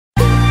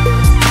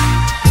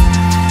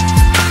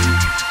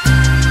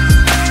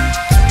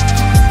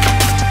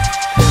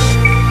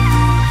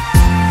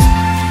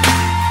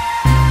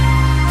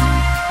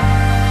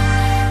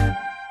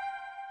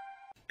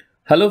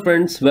Hello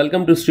friends,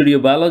 welcome to Studio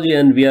Biology,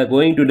 and we are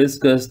going to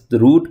discuss the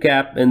root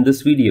cap in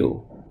this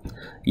video.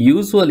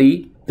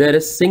 Usually there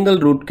is single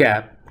root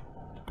cap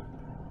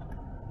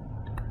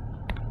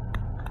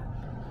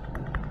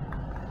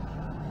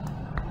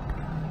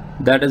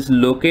that is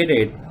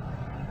located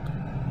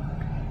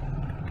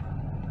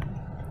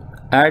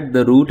at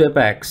the root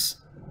apex.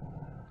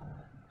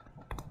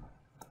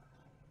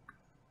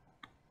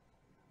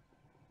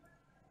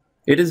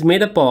 It is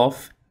made up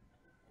of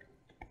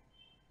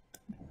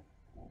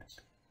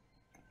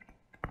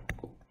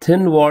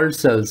thin-walled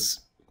cells,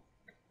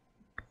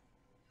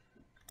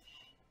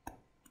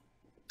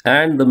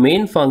 and the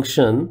main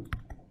function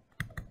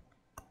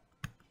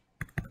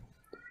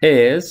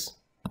is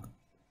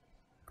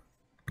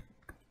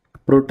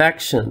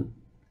protection.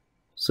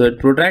 So it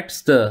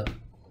protects the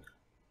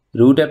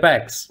root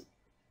apex.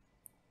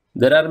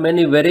 There are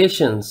many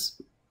variations.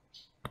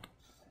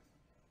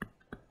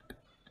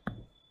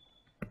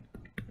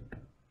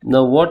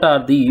 Now, what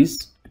are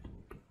these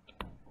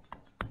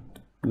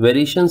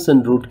variations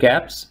in root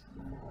caps?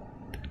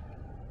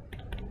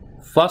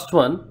 First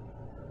one,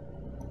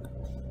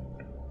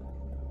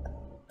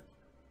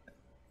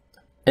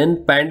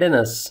 in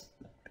Pandanus,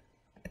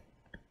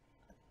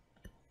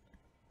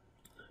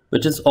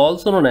 which is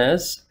also known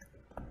as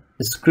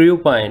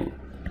Screwpine.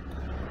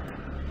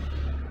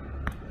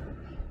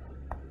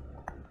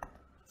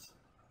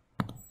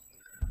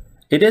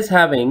 It is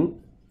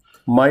having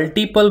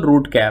multiple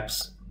root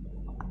caps.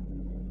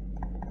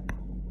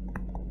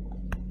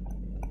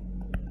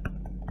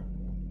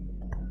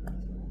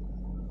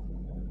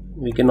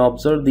 We can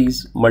observe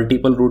these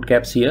multiple root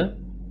caps here.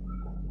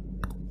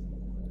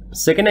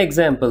 Second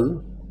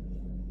example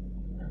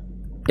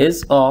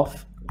is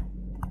of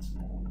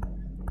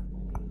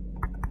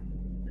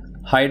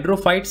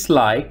hydrophytes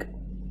like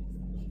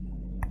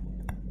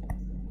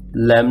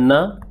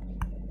Lemna,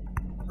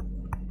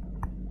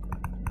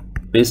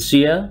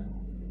 Pistia,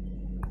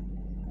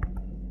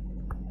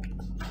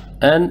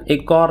 and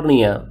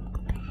Eichhornia.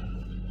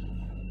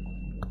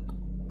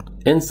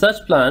 In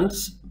such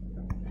plants,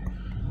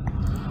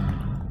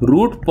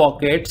 root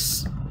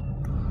pockets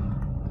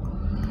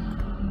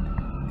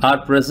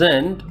are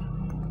present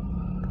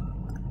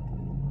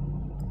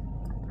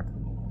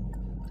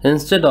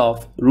instead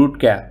of root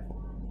cap.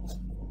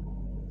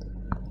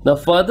 Now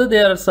further,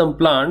 there are some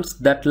plants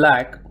that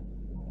lack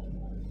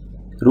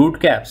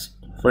root caps.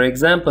 For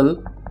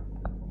example,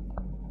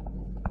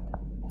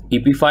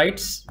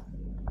 epiphytes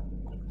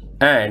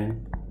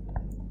and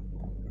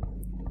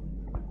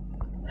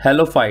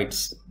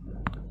halophytes.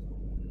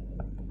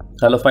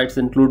 Halophytes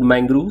include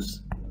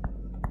mangroves.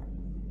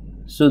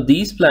 So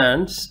these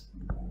plants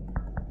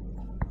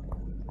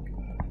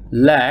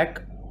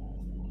lack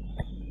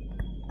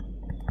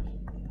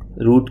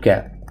root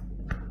cap.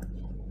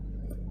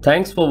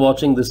 Thanks for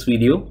watching this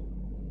video.